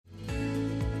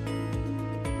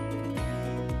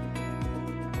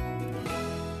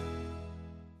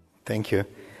Thank you.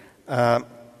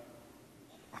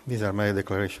 These are my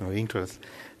declaration of interest.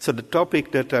 So the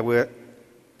topic that I will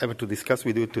have to discuss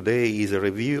with you today is a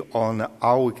review on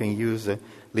how we can use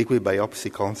liquid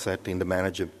biopsy concept in the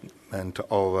management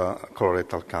of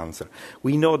colorectal cancer.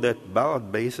 We know that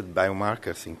blood-based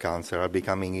biomarkers in cancer are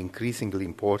becoming increasingly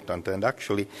important, and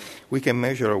actually we can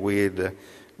measure with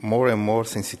more and more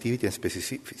sensitivity and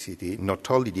specificity not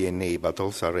only DNA but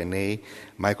also RNA,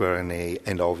 microRNA,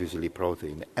 and obviously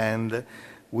protein. And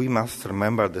we must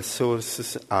remember the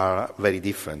sources are very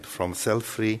different, from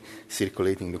cell-free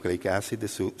circulating nucleic acid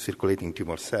to circulating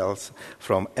tumor cells,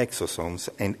 from exosomes,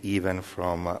 and even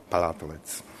from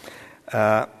platelets.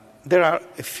 There are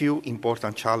a few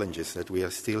important challenges that we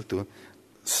are still to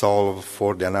solve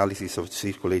for the analysis of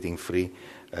circulating free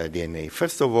DNA.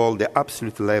 First of all, the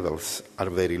absolute levels are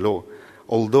very low,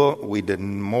 although with the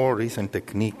more recent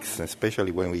techniques,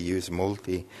 especially when we use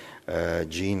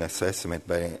multi-gene assessment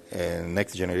by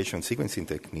next-generation sequencing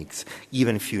techniques,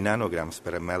 even a few nanograms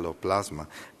per ml of plasma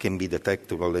can be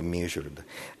detectable and measured.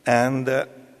 And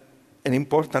an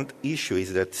important issue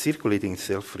is that circulating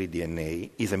cell-free DNA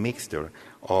is a mixture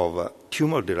of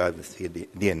tumor-derived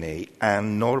DNA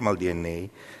and normal DNA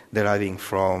deriving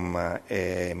from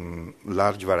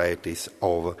large varieties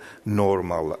of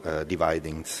normal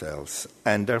dividing cells.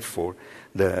 And therefore,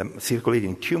 the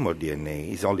circulating tumor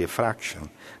DNA is only a fraction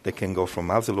that can go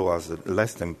from as low as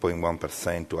less than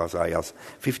 0.1% to as high as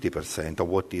 50% of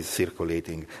what is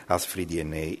circulating as free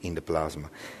DNA in the plasma.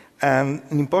 And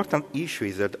an important issue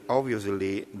is that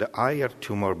obviously the higher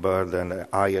tumor burden, the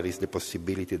higher is the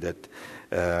possibility that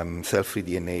cell-free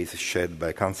DNA is shed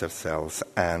by cancer cells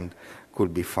and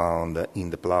could be found in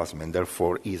the plasma, and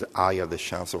therefore is higher the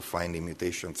chance of finding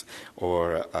mutations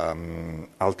or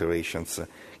alterations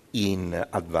in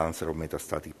advanced or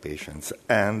metastatic patients.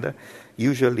 And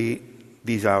usually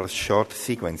these are short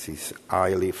sequences,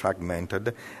 highly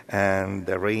fragmented, and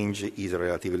the range is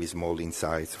relatively small in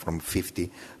size, from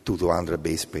 50 to 200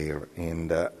 base pair,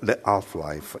 and the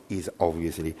half-life is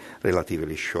obviously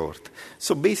relatively short.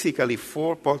 So basically,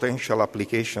 4 potential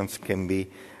applications can be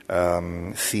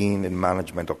seen in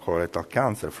management of colorectal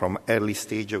cancer, from early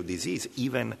stage of disease,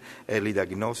 even early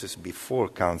diagnosis before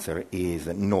cancer is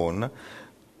known,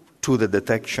 to the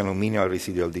detection of minimal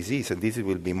residual disease. And this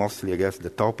will be mostly, I guess,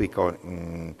 the topic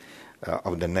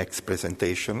of the next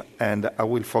presentation. And I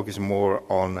will focus more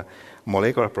on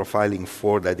molecular profiling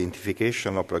for the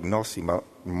identification of prognostic, but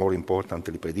more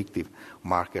importantly, predictive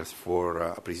markers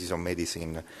for precision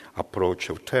medicine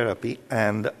approach of therapy,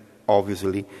 and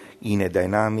obviously in a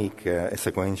dynamic,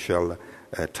 sequential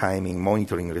timing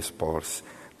monitoring response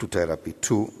to therapy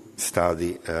to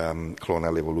study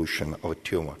clonal evolution of a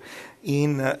tumor.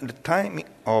 In the time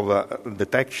of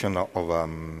detection of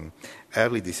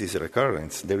early disease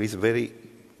recurrence, there is very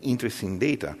interesting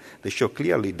data that show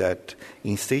clearly that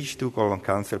in stage 2 colon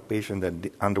cancer patients that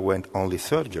underwent only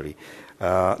surgery,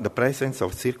 the presence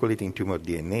of circulating tumor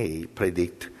DNA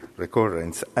predict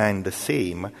recurrence, and the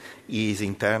same is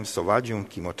in terms of adjuvant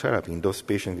chemotherapy in those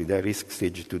patients with high-risk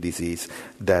stage 2 disease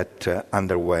that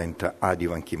underwent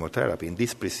adjuvant chemotherapy. And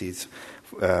this precedes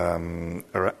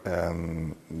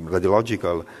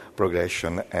radiological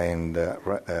progression and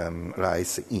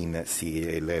rise in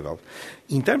CEA level.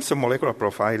 In terms of molecular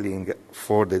profiling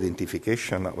for the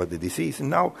identification of the disease,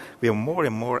 now we have more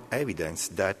and more evidence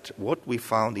that what we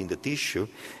found in the tissue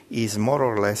is more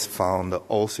or less found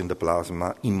also in the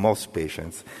plasma in most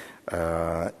patients,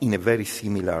 in a very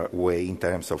similar way in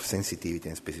terms of sensitivity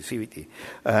and specificity.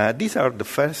 These are the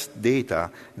first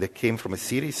data that came from a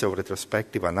series of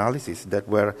retrospective analyses that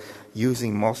were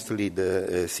using mostly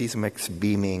the Sysmex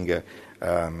beaming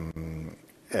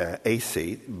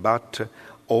assay, but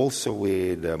also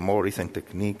with more recent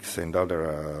techniques and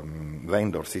other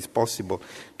vendors, it's possible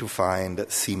to find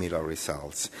similar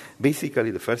results.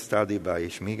 Basically, the first study by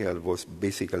Schmigel was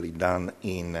basically done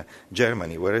in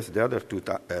Germany, whereas the other 2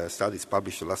 studies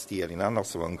published last year in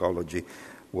Annals of Oncology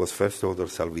was first author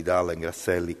Salvidal and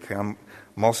Grasselli, come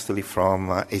mostly from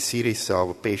a series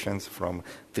of patients from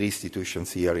 3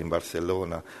 institutions here in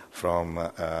Barcelona, from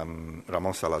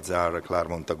Ramon Salazar, Clar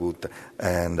Montagut,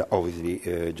 and obviously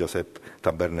Josep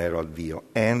Tabernero Alvio.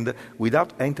 And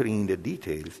without entering in the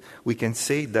details, we can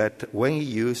say that when you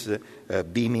use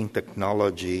beaming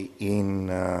technology in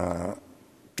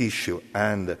tissue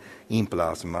and in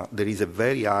plasma, there is a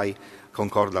very high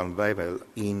concordant level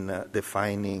in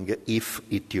defining if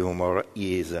a tumor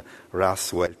is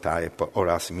RAS wild type or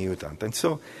RAS mutant. And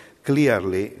so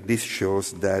clearly this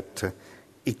shows that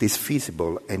it is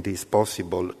feasible and it is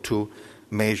possible to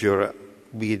measure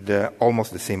with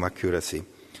almost the same accuracy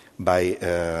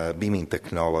by beaming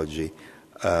technology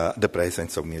the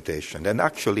presence of mutation. And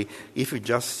actually, if you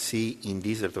just see in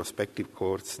these retrospective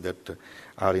cohorts that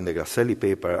are in the Grasselli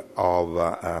paper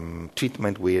of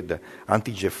treatment with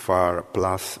anti-GFR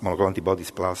plus monoclonal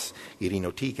antibodies plus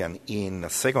irinotecan in a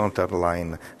second or third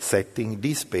line setting,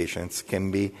 these patients can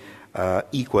be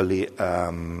equally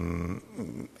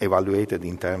evaluated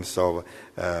in terms of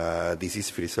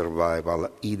disease-free survival,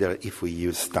 either if we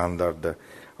use standard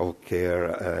of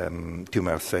care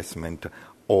tumor assessment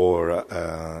or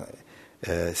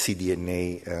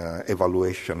cDNA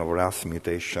evaluation of RAS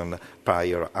mutation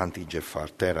prior anti-GFR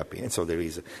therapy. And so there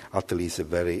is at least a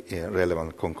very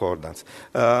relevant concordance.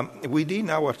 Within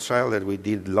our trial that we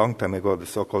did a long time ago, the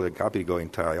so-called Capricorn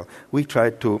trial, we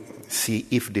tried to see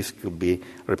if this could be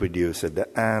reproduced.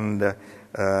 And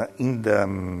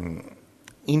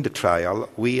in the trial,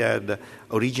 we had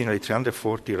originally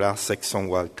 340 RAS exon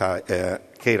wild type,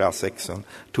 KRAS exon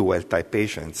 2 wild type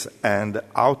patients, and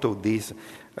out of these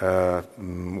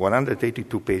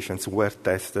 182 patients were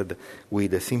tested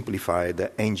with a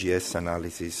simplified NGS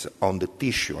analysis on the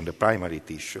tissue, on the primary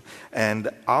tissue, and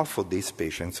half of these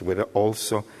patients were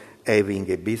also having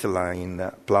a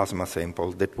baseline plasma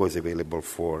sample that was available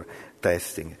for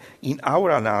testing. In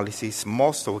our analysis,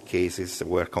 most of cases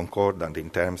were concordant in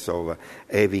terms of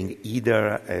having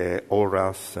either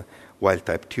ORAS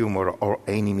wild-type tumor or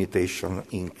any mutation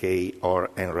in K or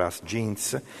NRAS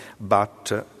genes,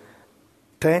 but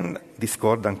 10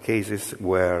 discordant cases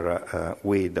were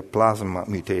with plasma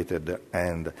mutated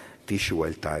and tissue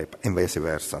wild-type, and vice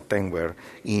versa. 10 were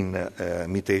in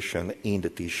mutation in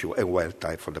the tissue and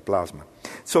wild-type for the plasma.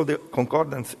 So the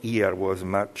concordance here was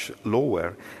much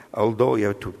lower, although you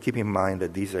have to keep in mind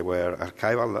that these were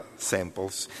archival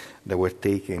samples that were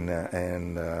taken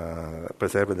and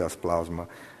preserved as plasma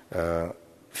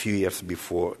few years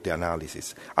before the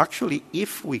analysis. Actually,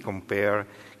 if we compare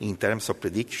in terms of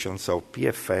predictions of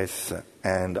PFS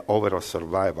and overall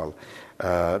survival,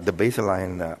 the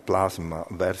baseline plasma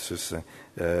versus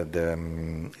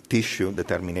the tissue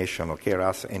determination of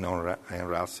KRAS and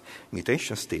NRAS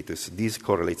mutation status, this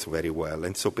correlates very well.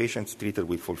 And so patients treated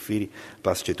with FOLFIRI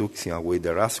plus cetuximab with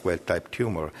a RAS wild-type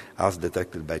tumor as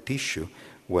detected by tissue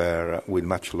were with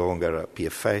much longer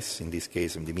PFS. In this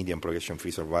case, the median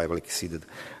progression-free survival exceeded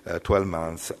 12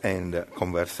 months, and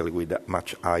conversely with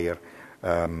much higher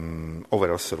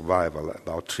overall survival,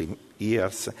 about 3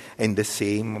 years, and the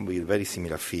same with very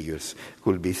similar figures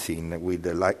could be seen with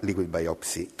the liquid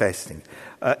biopsy testing.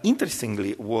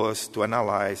 Interestingly was to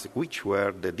analyze which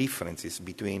were the differences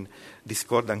between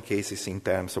discordant cases in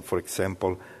terms of, for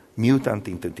example, mutant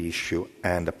in the tissue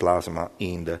and the plasma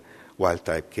in the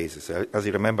wild-type cases. As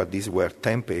you remember, these were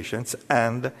 10 patients,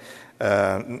 and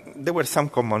there were some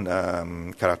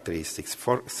common characteristics.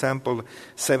 For example,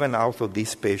 7 out of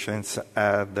these patients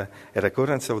had a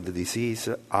recurrence of the disease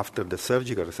after the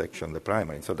surgical resection of the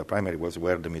primary. So the primary was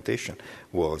where the mutation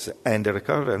was. And the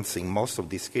recurrence in most of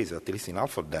these cases, at least in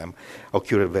half of them,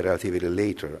 occurred relatively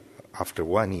later, after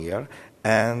 1 year,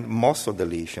 and most of the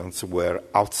lesions were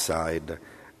outside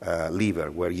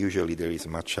liver, where usually there is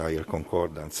much higher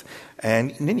concordance. And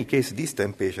in any case, these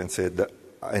 10 patients had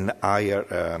an higher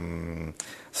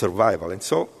survival. And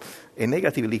so a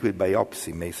negative liquid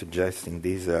biopsy may suggest in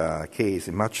this case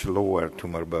a much lower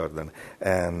tumor burden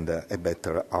and a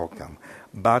better outcome.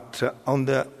 But on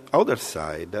the other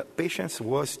side, patients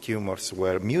whose tumors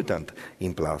were mutant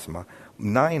in plasma,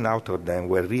 9 out of them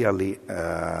were really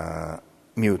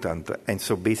mutant, and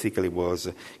so basically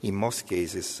was, in most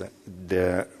cases,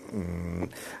 the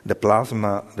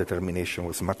plasma determination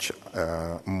was much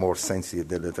more sensitive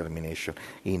than the determination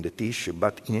in the tissue.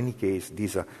 But in any case,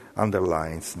 this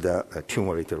underlines the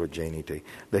tumor heterogeneity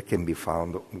that can be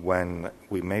found when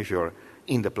we measure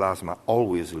in the plasma.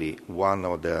 Obviously, one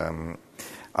of the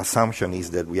assumption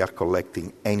is that we are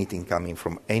collecting anything coming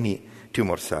from any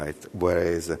tumor site,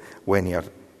 whereas when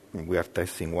we are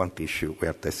testing one tissue, we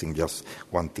are testing just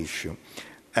one tissue.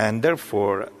 And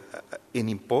therefore, an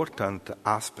important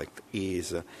aspect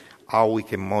is how we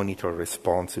can monitor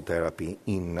response to therapy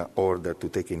in order to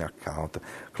take into account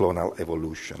clonal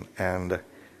evolution. And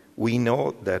we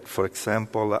know that, for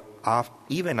example,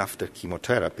 even after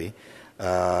chemotherapy,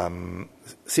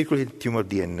 circulating tumor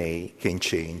DNA can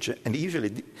change, and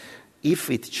usually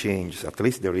if it changes, at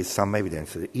least there is some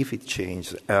evidence that if it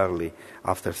changes early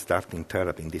after starting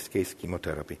therapy, in this case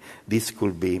chemotherapy, this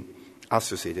could be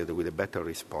associated with a better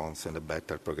response and a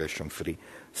better progression-free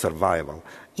survival.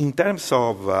 In terms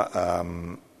of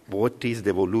what is the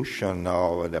evolution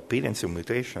of the appearance of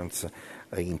mutations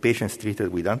in patients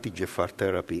treated with anti-EGFR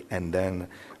therapy and then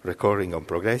recurring or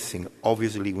progressing,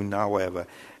 obviously we now have a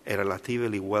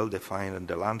relatively well-defined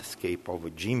landscape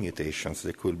of gene mutations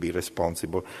that could be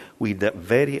responsible with a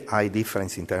very high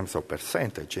difference in terms of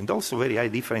percentage and also very high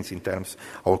difference in terms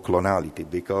of clonality,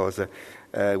 because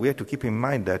we have to keep in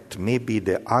mind that maybe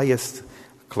the highest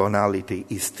clonality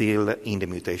is still in the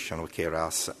mutational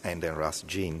KRAS and NRAS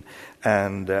gene.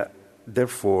 And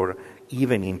therefore,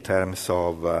 even in terms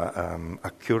of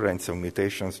occurrence of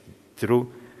mutations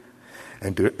through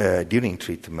and during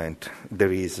treatment,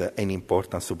 there is an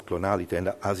important subclonality.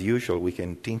 And as usual, we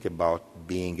can think about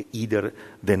being either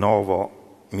de novo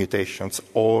mutations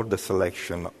or the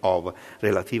selection of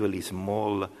relatively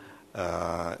small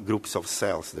groups of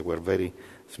cells. There were very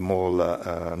small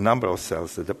number of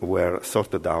cells that were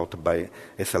sorted out by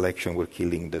a selection were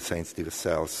killing the sensitive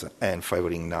cells and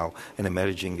favoring now an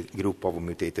emerging group of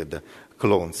mutated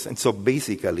clones. And so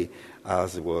basically,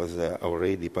 as was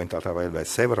already pointed out by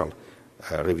several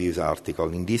reviews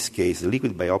articles, in this case,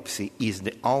 liquid biopsy is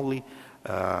the only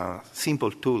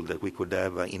simple tool that we could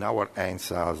have in our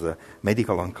hands as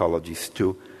medical oncologists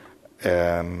to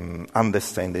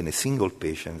understand in a single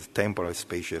patient temporal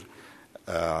spatial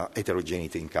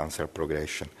heterogeneity in cancer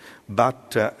progression.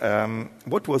 But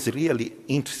what was really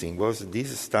interesting was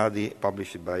this study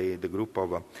published by the group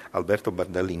of Alberto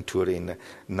Bardelli in Turin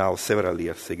now several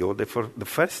years ago, that for the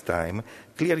first time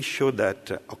clearly showed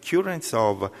that occurrence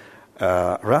of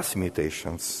RAS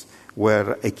mutations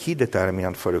were a key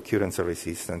determinant for occurrence of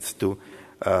resistance to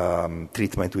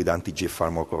treatment with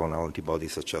anti-EGFR monoclonal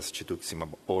antibodies such as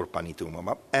cetuximab or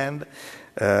panitumumab. And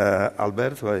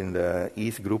Alberto and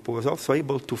his group was also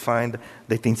able to find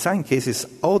that in some cases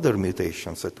other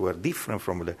mutations that were different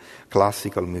from the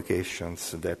classical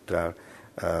mutations that are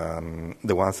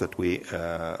the ones that we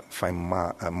find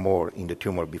more in the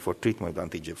tumor before treatment with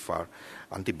anti-EGFR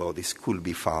antibodies could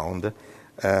be found.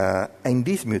 And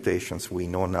these mutations, we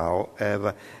know now,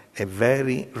 have a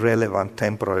very relevant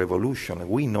temporal evolution.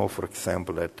 We know, for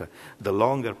example, that the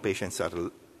longer patients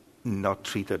are not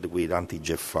treated with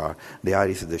anti-EGFR, the higher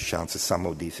is the chance some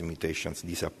of these mutations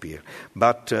disappear.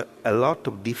 But a lot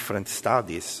of different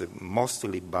studies,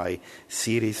 mostly by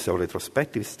series or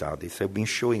retrospective studies, have been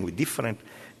showing with different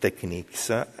techniques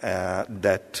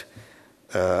that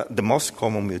the most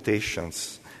common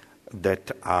mutations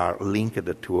that are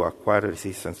linked to acquired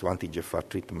resistance to anti-EGFR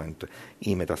treatment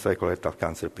in metastatic colorectal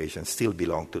cancer patients still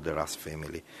belong to the RAS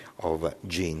family of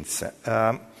genes.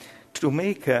 To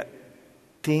make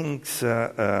things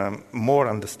more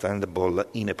understandable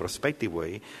in a prospective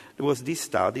way, there was this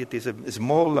study. It is a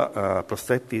small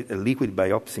prospective liquid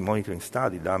biopsy monitoring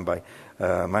study done by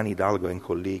Mani Hidalgo and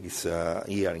colleagues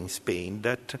here in Spain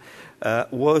that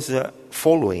was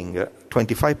following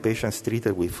 25 patients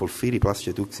treated with FOLFIRI plus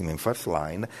cetuximab in first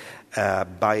line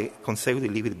by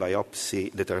consecutive liquid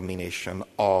biopsy determination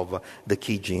of the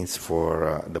key genes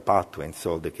for the pathway, and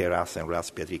so the KRAS and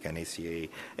RAS, PI3 kinase A,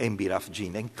 and BRAF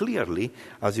gene. And clearly,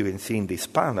 as you can see in this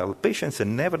panel, patients have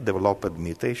never developed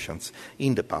mutations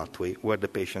in the pathway where the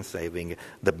patients are having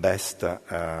the best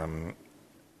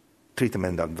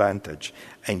treatment advantage.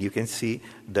 And you can see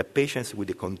the patients with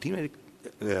the continued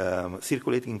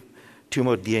circulating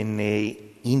tumor DNA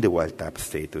in the wild-type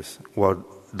status were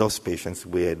those patients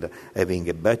with having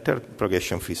a better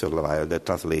progression-free survival that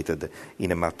translated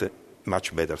in a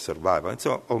much better survival. And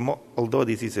so although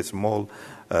this is a small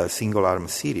single-arm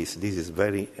series, this is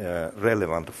very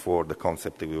relevant for the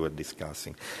concept that we were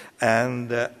discussing.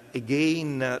 And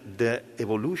again, the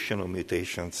evolution of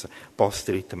mutations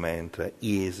post-treatment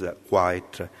is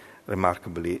quite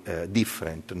remarkably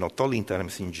different, not only in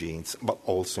terms of genes, but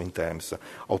also in terms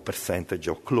of percentage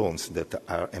of clones that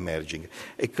are emerging.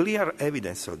 A clear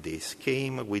evidence of this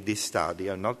came with this study.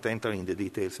 I'm not entering the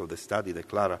details of the study that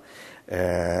Clara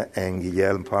and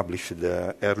Guilherme published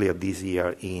earlier this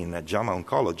year in JAMA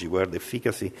Oncology, where the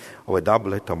efficacy of a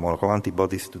doublet of monoclonal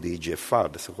antibodies to the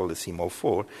EGFR, the so-called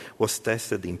CMO4, was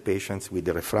tested in patients with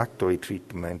refractory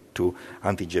treatment to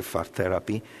anti-EGFR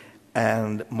therapy.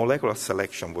 And molecular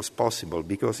selection was possible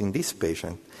because in this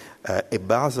patient, a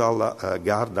basal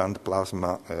Gardand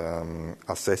plasma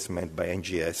assessment by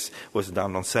NGS was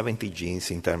done on 70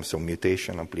 genes in terms of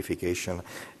mutation, amplification,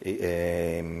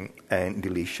 and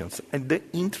deletions. And the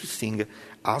interesting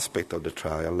aspect of the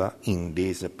trial in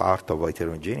this part of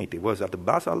heterogeneity was that the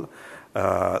basal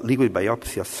liquid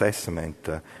biopsy assessment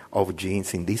of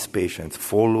genes in these patients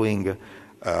following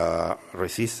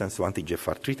resistance to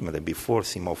anti-EGFR treatment and before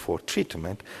CMO4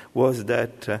 treatment was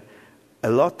that a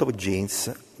lot of genes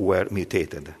were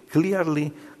mutated.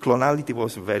 Clearly, clonality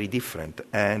was very different,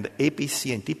 and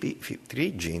APC and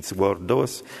TP53 genes were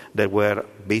those that were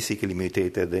basically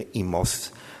mutated in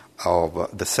most of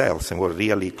the cells and were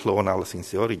really clonal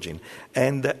since the origin.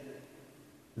 And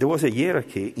there was a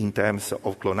hierarchy in terms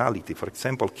of clonality. For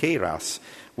example, KRAS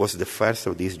was the first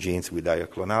of these genes with higher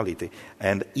clonality,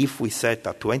 and if we set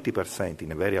at 20%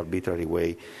 in a very arbitrary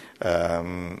way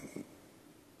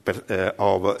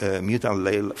of mutant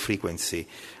allele frequency,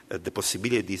 the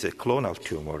possibility this is a clonal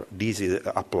tumor, this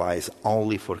applies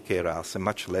only for KRAS and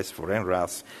much less for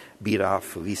NRAS,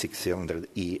 BRAF,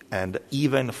 V600E, and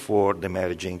even for the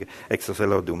emerging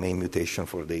extracellular domain mutation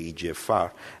for the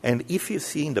EGFR. And if you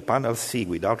see in the panel C,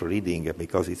 without reading,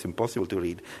 because it's impossible to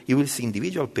read, you will see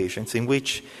individual patients in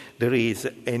which there is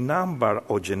a number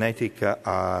of genetic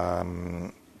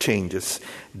changes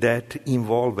that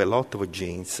involve a lot of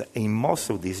genes. In most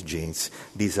of these genes,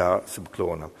 these are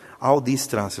subclonal. How this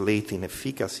translates in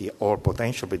efficacy or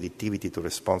potential predictivity to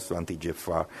response to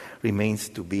anti-EGFR remains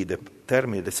to be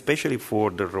determined, especially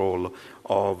for the role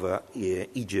of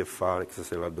EGFR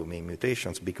extracellular domain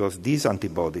mutations, because these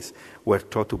antibodies were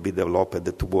thought to be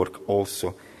developed to work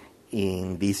also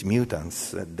in these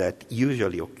mutants that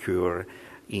usually occur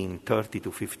in 30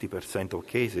 to 50% of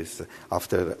cases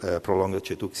after prolonged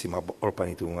cetuximab or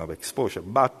panitumumab exposure.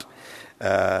 But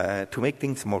to make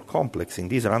things more complex, in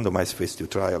this randomized phase 2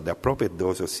 trial, the appropriate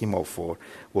dose of CYMO4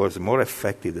 was more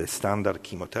effective than the standard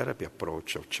chemotherapy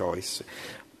approach of choice,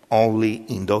 only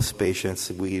in those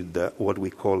patients with what we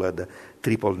called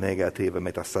triple-negative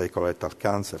metastatic colorectal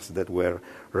cancers that were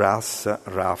RAS,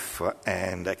 RAF,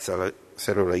 and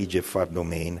cellular EGFR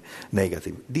domain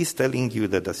negative. This telling you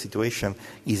that the situation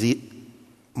is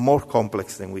more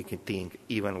complex than we can think,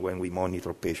 even when we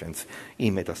monitor patients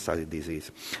in metastatic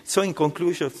disease. So in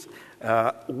conclusion,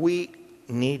 we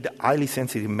need highly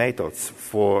sensitive methods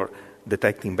for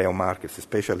detecting biomarkers,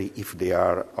 especially if they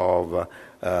are of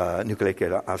nucleic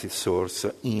acid source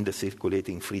in the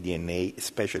circulating free DNA,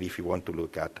 especially if you want to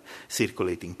look at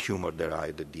circulating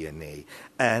tumor-derived DNA.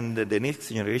 And the next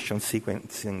generation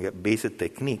sequencing-based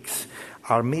techniques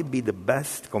are maybe the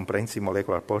best comprehensive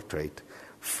molecular portrait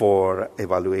for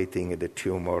evaluating the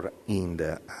tumor in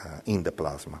the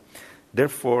plasma.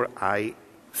 Therefore, I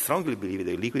strongly believe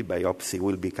that liquid biopsy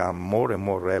will become more and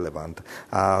more relevant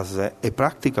as a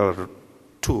practical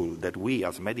tool that we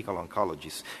as medical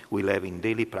oncologists will have in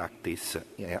daily practice,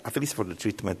 at least for the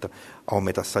treatment of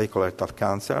metastatic colorectal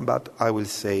cancer, but I will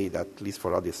say that at least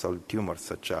for other solid tumors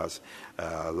such as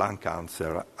lung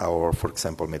cancer or, for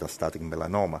example, metastatic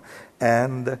melanoma.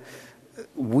 And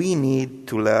we need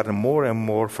to learn more and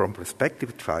more from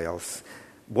prospective trials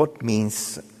what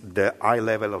means the high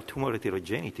level of tumor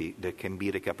heterogeneity that can be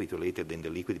recapitulated in the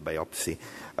liquid biopsy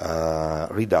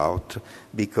readout,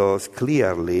 because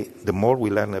clearly the more we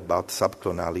learn about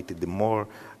subclonality, the more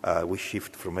we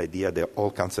shift from the idea that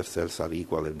all cancer cells are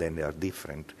equal and then they are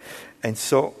different. And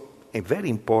so a very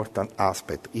important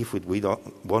aspect, if we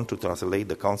don't want to translate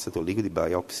the concept of liquid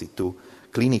biopsy to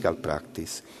clinical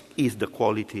practice, is the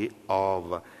quality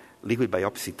of liquid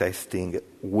biopsy testing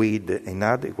with an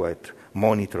adequate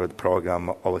monitored program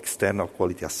of external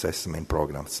quality assessment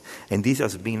programs. And this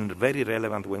has been very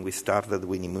relevant when we started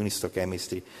with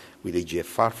immunohistochemistry, with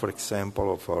EGFR, for example,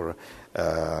 or for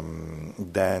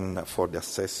then for the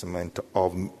assessment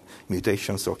of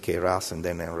mutations of KRAS and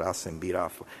then NRAS and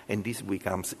BRAF. And this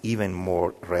becomes even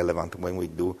more relevant when we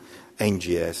do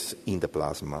NGS in the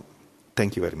plasma.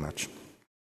 Thank you very much.